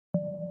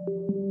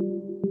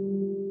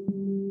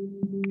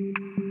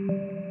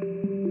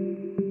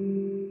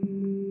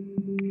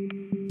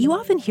You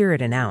often hear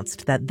it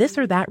announced that this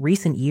or that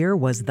recent year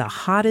was the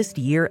hottest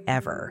year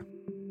ever.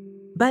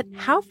 But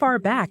how far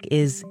back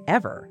is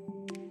ever?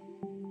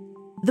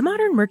 The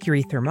modern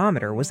mercury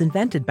thermometer was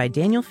invented by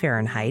Daniel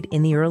Fahrenheit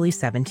in the early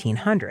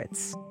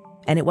 1700s.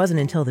 And it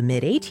wasn't until the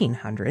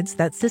mid-1800s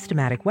that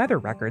systematic weather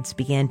records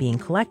began being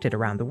collected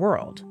around the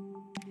world.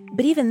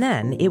 But even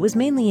then, it was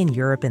mainly in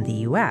Europe and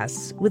the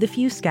US, with a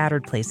few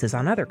scattered places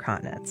on other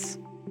continents.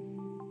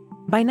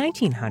 By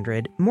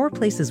 1900, more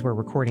places were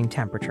recording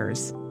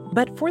temperatures.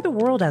 But for the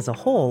world as a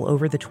whole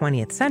over the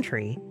 20th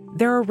century,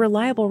 there are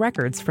reliable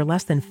records for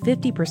less than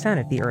 50%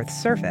 of the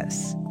Earth's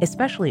surface,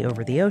 especially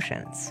over the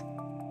oceans.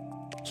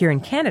 Here in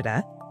Canada,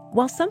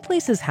 while some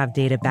places have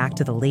data back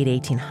to the late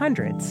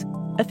 1800s,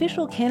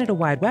 official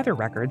Canada-wide weather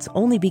records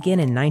only begin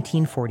in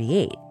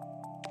 1948.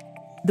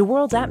 The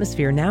world's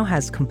atmosphere now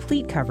has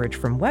complete coverage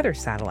from weather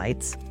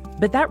satellites,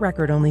 but that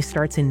record only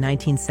starts in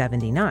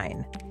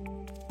 1979.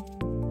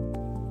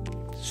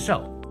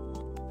 So,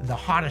 the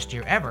hottest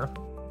year ever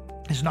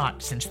is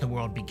not since the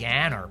world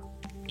began or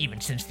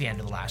even since the end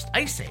of the last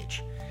ice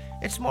age.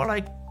 It's more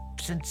like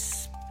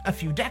since a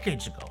few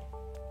decades ago.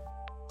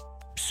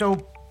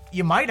 So,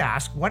 you might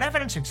ask, what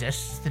evidence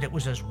exists that it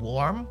was as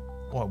warm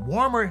or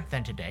warmer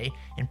than today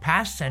in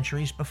past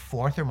centuries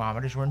before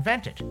thermometers were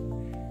invented?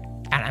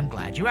 And I'm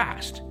glad you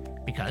asked,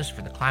 because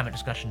for the Climate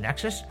Discussion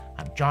Nexus,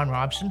 I'm John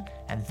Robson,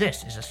 and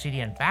this is a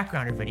CDN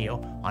Backgrounder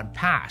video on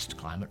past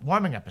climate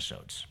warming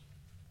episodes.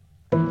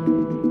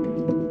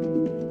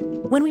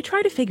 When we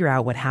try to figure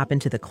out what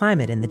happened to the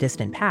climate in the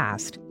distant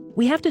past,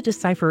 we have to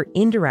decipher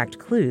indirect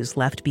clues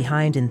left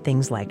behind in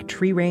things like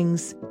tree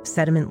rings,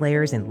 sediment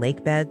layers in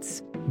lake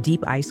beds,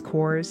 deep ice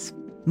cores,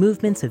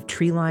 movements of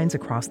tree lines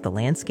across the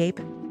landscape,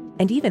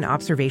 and even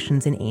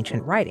observations in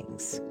ancient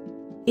writings.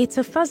 It's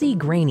a fuzzy,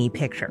 grainy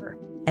picture,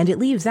 and it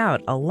leaves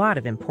out a lot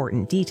of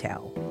important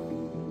detail.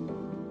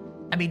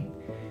 I mean,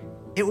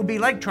 it would be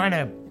like trying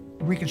to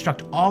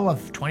reconstruct all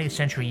of 20th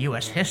century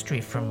US history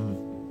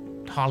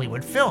from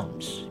Hollywood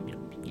films.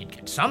 You'd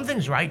get some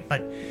things right,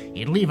 but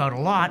you'd leave out a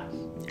lot,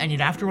 and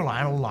you'd have to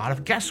rely on a lot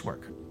of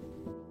guesswork.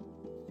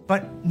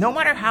 But no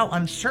matter how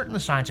uncertain the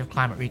science of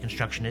climate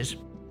reconstruction is,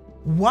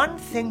 one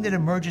thing that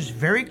emerges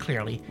very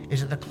clearly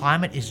is that the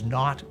climate is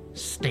not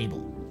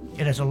stable.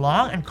 It has a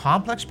long and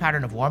complex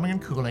pattern of warming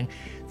and cooling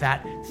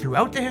that,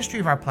 throughout the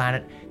history of our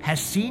planet, has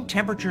seen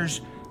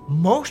temperatures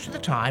most of the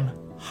time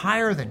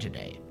higher than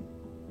today.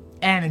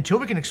 And until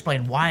we can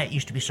explain why it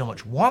used to be so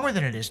much warmer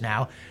than it is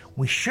now,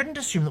 we shouldn't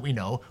assume that we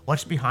know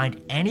what's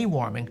behind any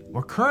warming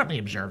we're currently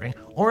observing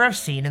or have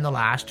seen in the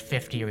last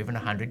 50 or even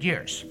 100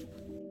 years.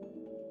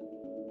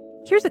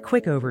 Here's a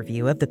quick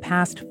overview of the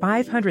past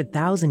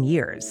 500,000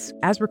 years,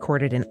 as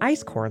recorded in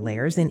ice core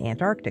layers in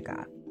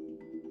Antarctica.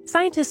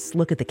 Scientists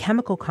look at the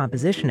chemical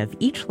composition of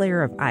each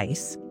layer of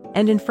ice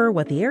and infer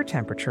what the air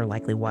temperature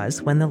likely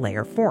was when the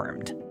layer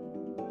formed.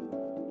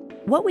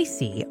 What we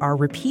see are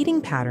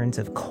repeating patterns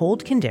of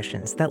cold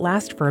conditions that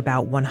last for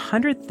about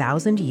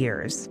 100,000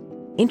 years,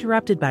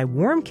 interrupted by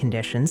warm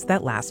conditions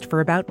that last for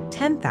about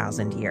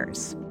 10,000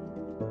 years.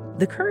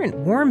 The current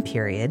warm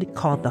period,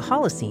 called the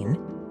Holocene,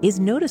 is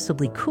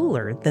noticeably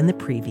cooler than the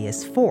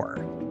previous 4.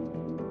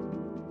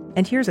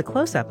 And here's a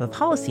close-up of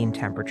Holocene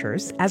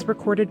temperatures as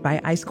recorded by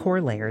ice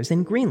core layers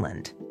in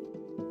Greenland.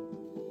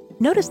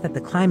 Notice that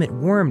the climate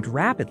warmed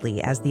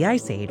rapidly as the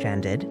Ice Age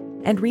ended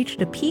and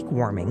reached a peak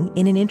warming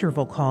in an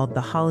interval called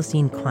the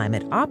Holocene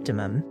climate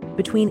optimum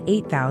between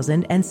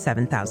 8,000 and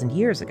 7,000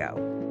 years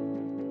ago.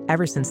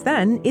 Ever since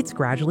then, it's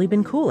gradually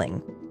been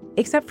cooling,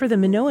 except for the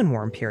Minoan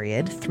warm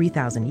period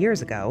 3,000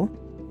 years ago,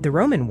 the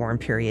Roman warm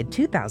period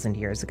 2,000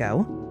 years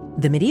ago,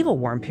 the medieval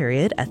warm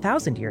period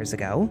 1,000 years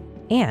ago,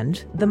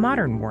 and the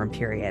modern warm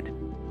period.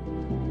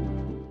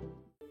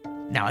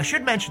 Now, I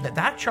should mention that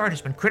that chart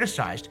has been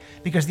criticized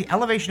because the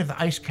elevation of the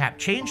ice cap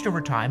changed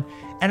over time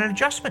and an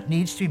adjustment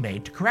needs to be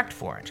made to correct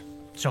for it.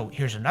 So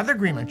here's another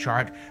Greenland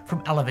chart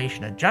from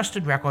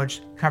elevation-adjusted records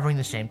covering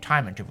the same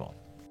time interval.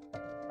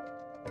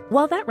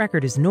 While that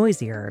record is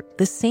noisier,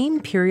 the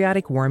same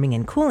periodic warming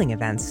and cooling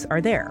events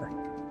are there.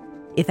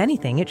 If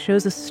anything, it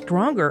shows a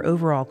stronger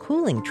overall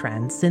cooling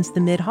trend since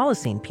the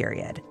mid-Holocene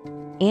period,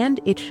 and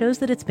it shows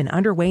that it's been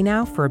underway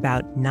now for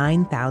about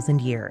 9,000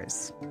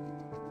 years.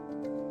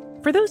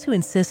 For those who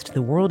insist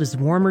the world is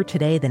warmer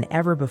today than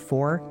ever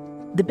before,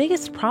 the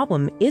biggest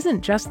problem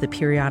isn't just the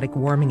periodic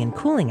warming and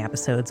cooling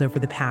episodes over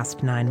the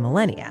past 9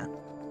 millennia.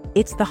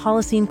 It's the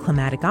Holocene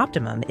climatic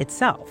optimum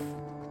itself.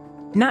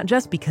 Not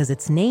just because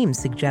its name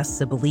suggests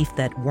a belief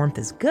that warmth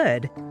is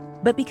good,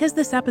 but because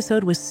this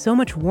episode was so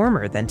much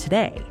warmer than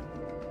today.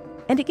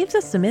 And it gives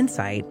us some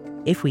insight,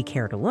 if we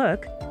care to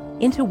look,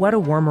 into what a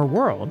warmer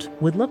world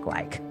would look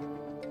like.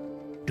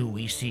 Do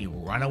we see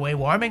runaway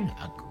warming,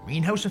 a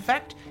greenhouse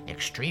effect,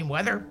 extreme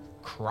weather,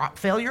 crop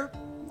failure?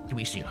 Do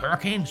we see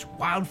hurricanes,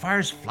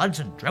 wildfires, floods,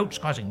 and droughts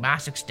causing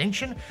mass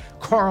extinction,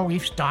 coral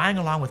reefs dying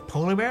along with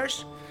polar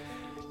bears?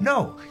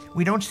 No,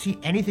 we don't see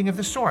anything of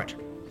the sort.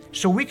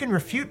 So we can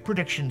refute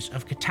predictions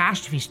of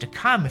catastrophes to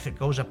come if it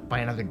goes up by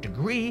another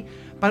degree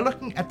by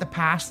looking at the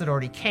past that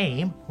already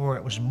came, where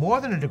it was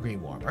more than a degree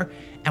warmer,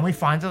 and we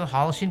find that the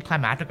Holocene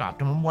climatic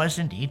optimum was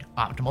indeed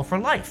optimal for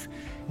life,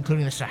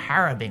 including the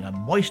Sahara being a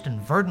moist and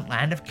verdant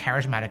land of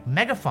charismatic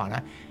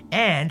megafauna,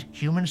 and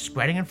humans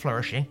spreading and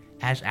flourishing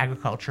as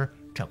agriculture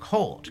took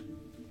hold.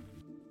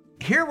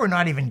 Here we're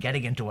not even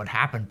getting into what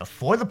happened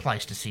before the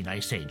Pleistocene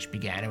Ice Age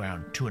began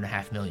around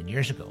 2.5 million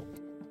years ago.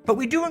 But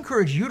we do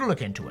encourage you to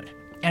look into it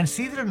and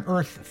see that an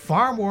Earth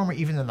far warmer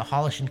even than the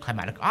Holocene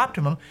climatic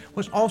optimum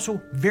was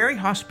also very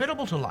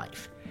hospitable to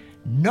life,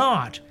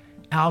 not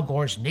Al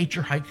Gore's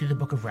nature hike through the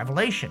Book of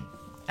Revelation.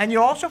 And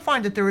you'll also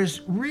find that there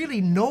is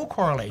really no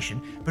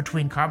correlation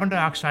between carbon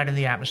dioxide in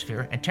the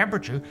atmosphere and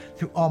temperature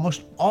through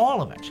almost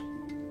all of it.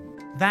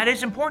 That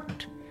is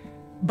important.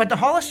 But the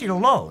Holocene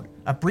alone,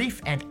 a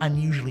brief and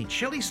unusually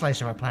chilly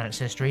slice of our planet's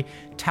history,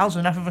 tells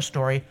enough of a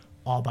story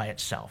all by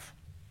itself.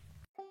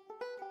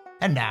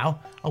 And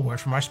now, a word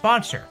from our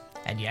sponsor.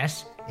 And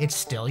yes, it's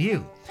still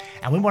you.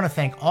 And we want to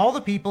thank all the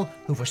people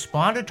who've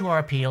responded to our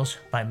appeals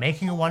by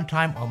making a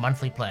one-time or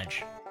monthly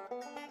pledge.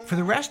 For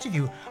the rest of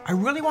you, I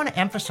really want to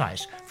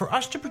emphasize, for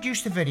us to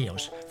produce the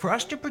videos, for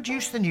us to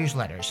produce the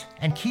newsletters,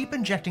 and keep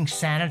injecting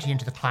sanity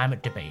into the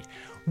climate debate,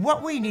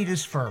 what we need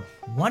is for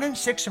 1 in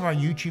 6 of our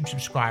YouTube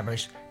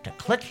subscribers to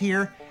click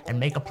here and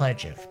make a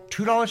pledge of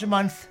 $2 a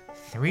month,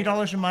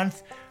 $3 a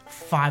month,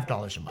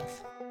 $5 a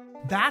month.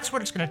 That's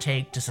what it's going to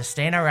take to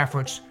sustain our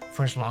efforts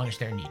for as long as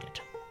they're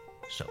needed.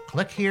 So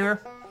click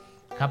here,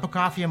 cup of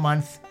coffee a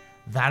month,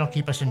 that'll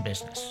keep us in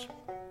business.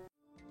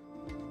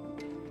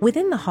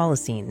 Within the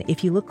Holocene,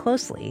 if you look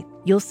closely,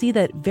 you'll see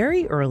that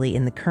very early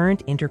in the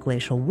current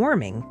interglacial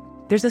warming,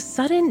 there's a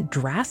sudden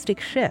drastic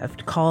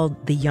shift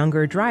called the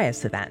Younger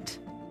Dryas event,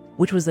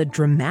 which was a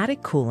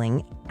dramatic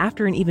cooling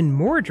after an even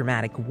more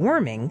dramatic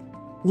warming,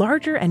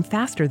 larger and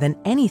faster than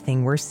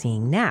anything we're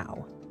seeing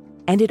now.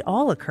 And it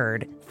all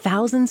occurred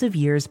thousands of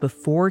years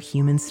before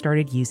humans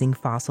started using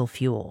fossil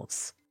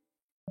fuels.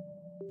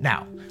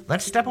 Now,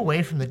 let's step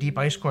away from the deep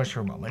ice cores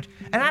for a moment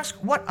and ask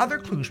what other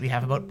clues we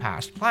have about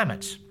past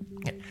climates.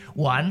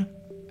 One,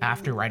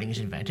 after writing is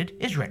invented,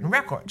 is written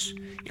records.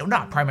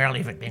 Not primarily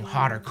of it being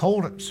hot or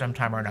cold at some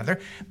time or another,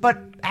 but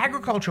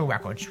agricultural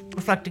records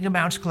reflecting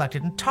amounts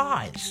collected in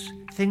tithes,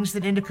 things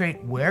that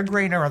indicate where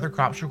grain or other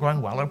crops were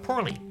growing well or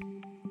poorly.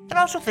 And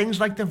also things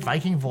like the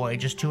Viking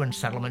voyages to and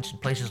settlements in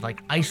places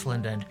like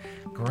Iceland and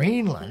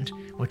Greenland,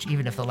 which,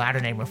 even if the latter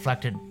name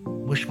reflected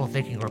wishful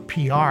thinking or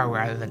PR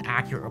rather than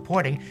accurate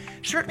reporting,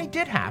 certainly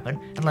did happen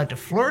and led to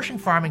flourishing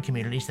farming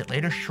communities that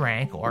later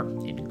shrank or,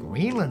 in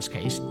Greenland's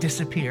case,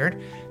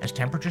 disappeared as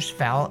temperatures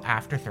fell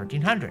after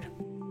 1300.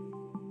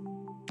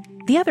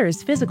 The other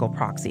is physical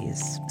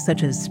proxies,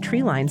 such as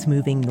tree lines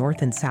moving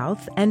north and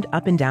south and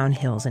up and down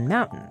hills and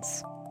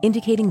mountains,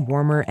 indicating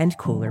warmer and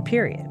cooler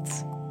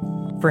periods.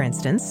 For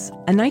instance,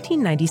 a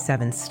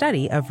 1997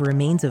 study of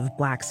remains of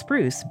black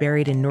spruce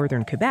buried in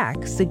northern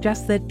Quebec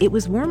suggests that it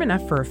was warm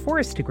enough for a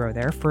forest to grow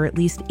there for at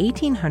least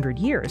 1,800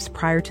 years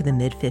prior to the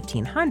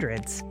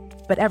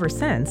mid-1500s, but ever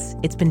since,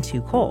 it's been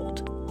too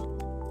cold.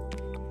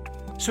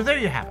 So there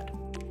you have it.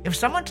 If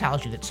someone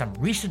tells you that some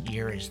recent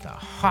year is the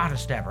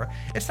hottest ever,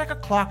 it's like a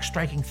clock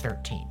striking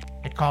 13.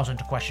 It calls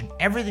into question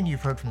everything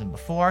you've heard from them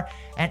before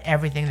and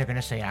everything they're going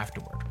to say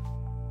afterward.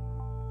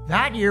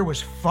 That year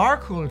was far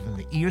cooler than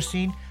the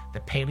Eocene, the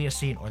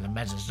Paleocene, or the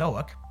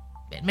Mesozoic.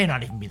 It may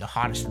not even be the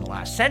hottest in the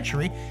last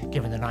century,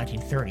 given the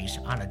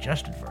 1930s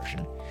unadjusted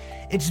version.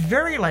 It's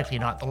very likely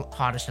not the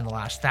hottest in the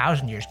last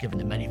 1,000 years, given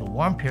the medieval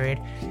warm period,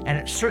 and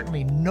it's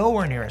certainly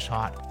nowhere near as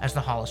hot as the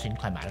Holocene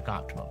climatic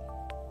optimum.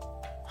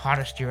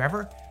 Hottest year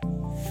ever?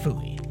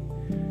 Phooey.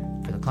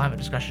 For the Climate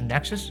Discussion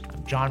Nexus,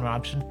 I'm John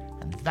Robson,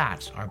 and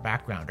that's our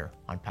backgrounder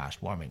on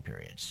past warming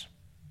periods.